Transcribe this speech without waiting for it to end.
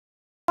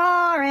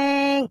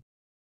Boring.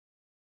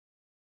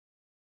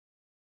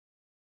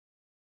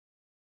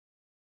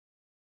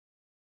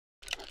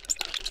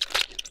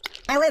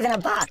 I live in a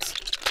box.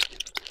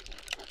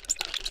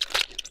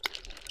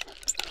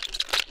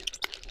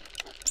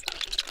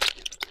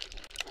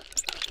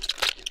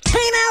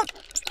 Time out!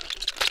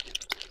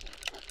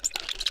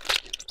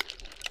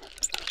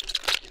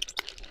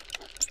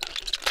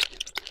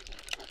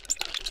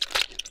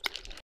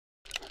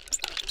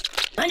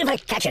 Mind if I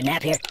catch a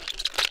nap here?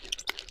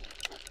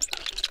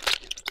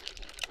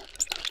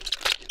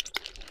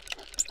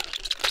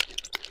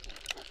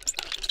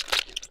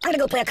 I'm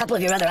gonna go play a couple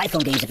of your other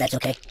iPhone games if that's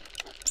okay.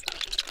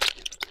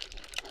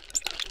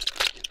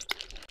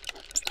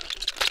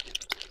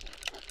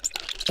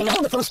 Can you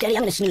hold the phone steady?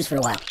 I'm gonna snooze for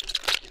a while.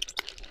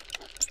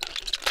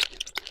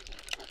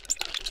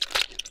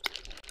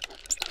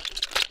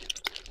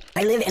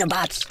 I live in a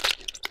box.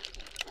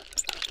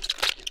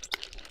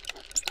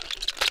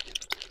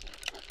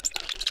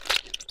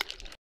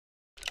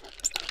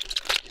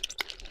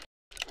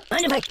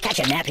 Mind if I catch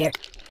a nap here?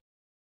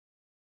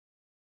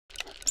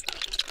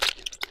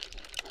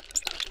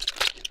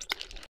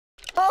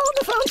 Hold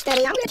the phone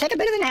steady. I'm gonna take a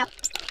bit of a nap.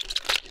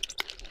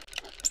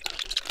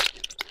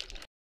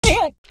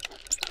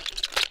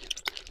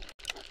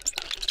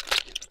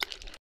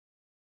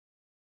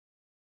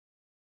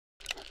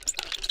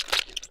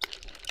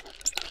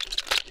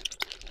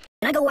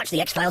 Can I go watch the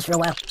X-Files for a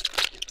while?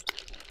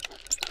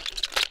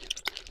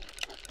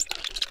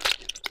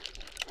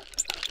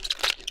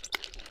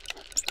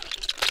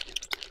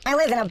 I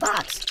live in a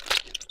box.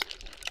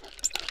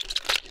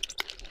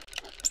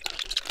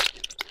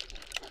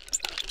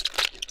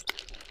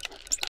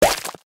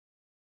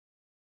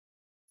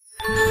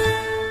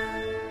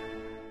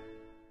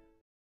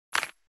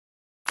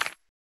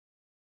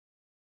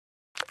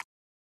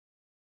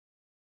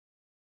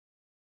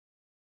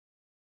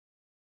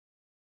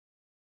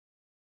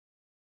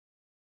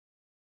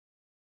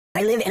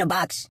 I live in a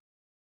box.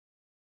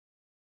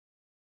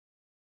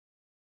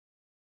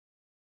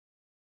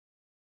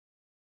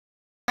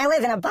 I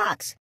live in a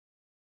box.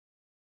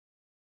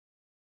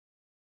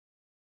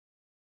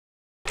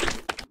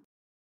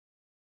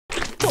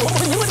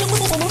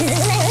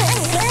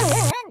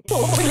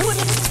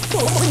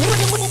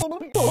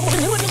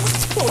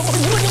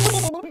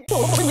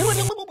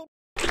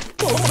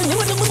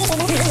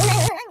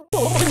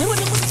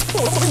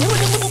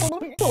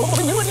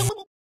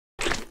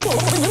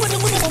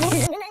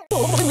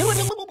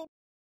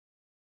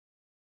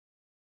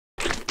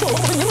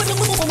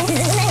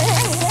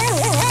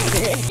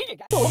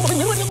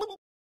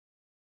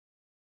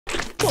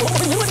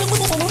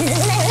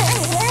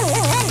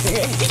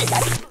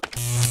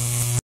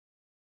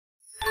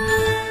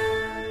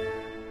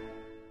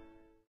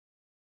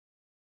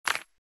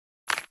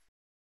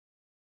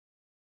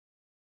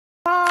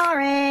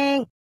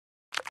 Boring.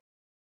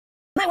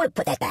 Might want to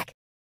put that back.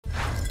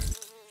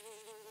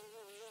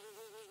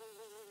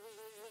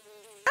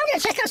 I'm gonna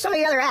check out some of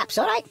the other apps,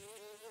 alright?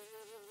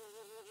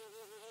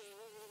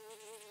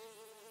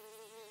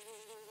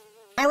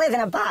 I live in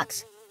a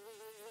box.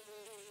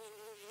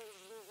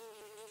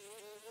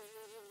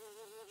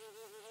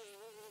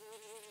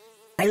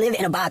 I live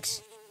in a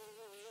box.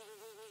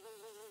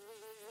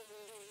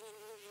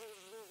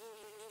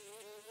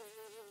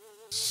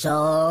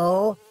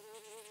 So...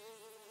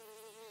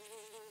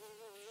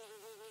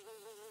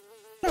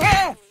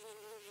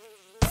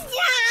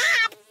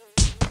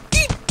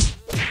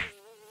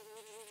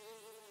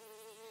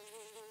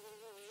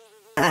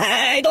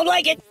 I don't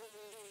like it.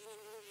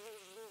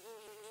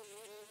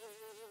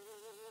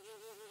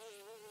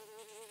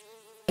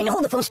 Can you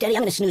hold the phone steady?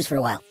 I'm gonna snooze for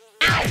a while.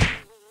 Ow!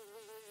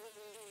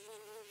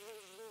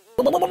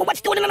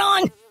 What's going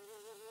on?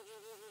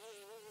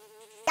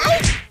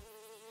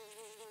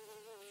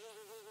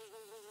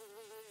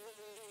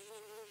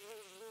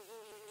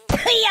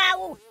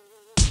 Yow!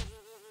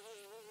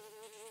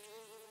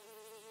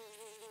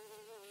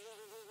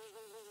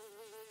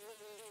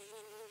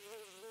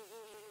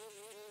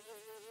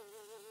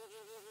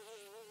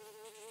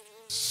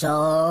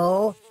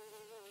 So...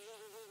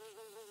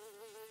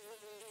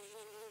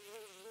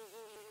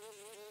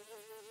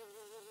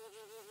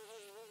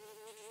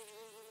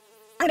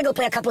 I'm gonna go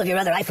play a couple of your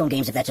other iPhone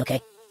games if that's okay.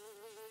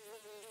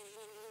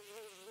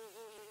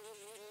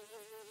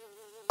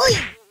 Oi!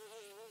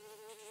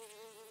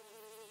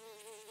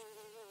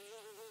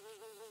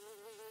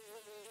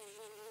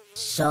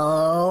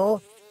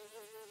 So...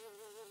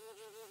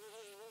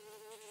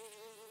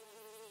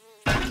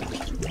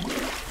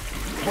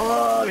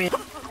 Boring.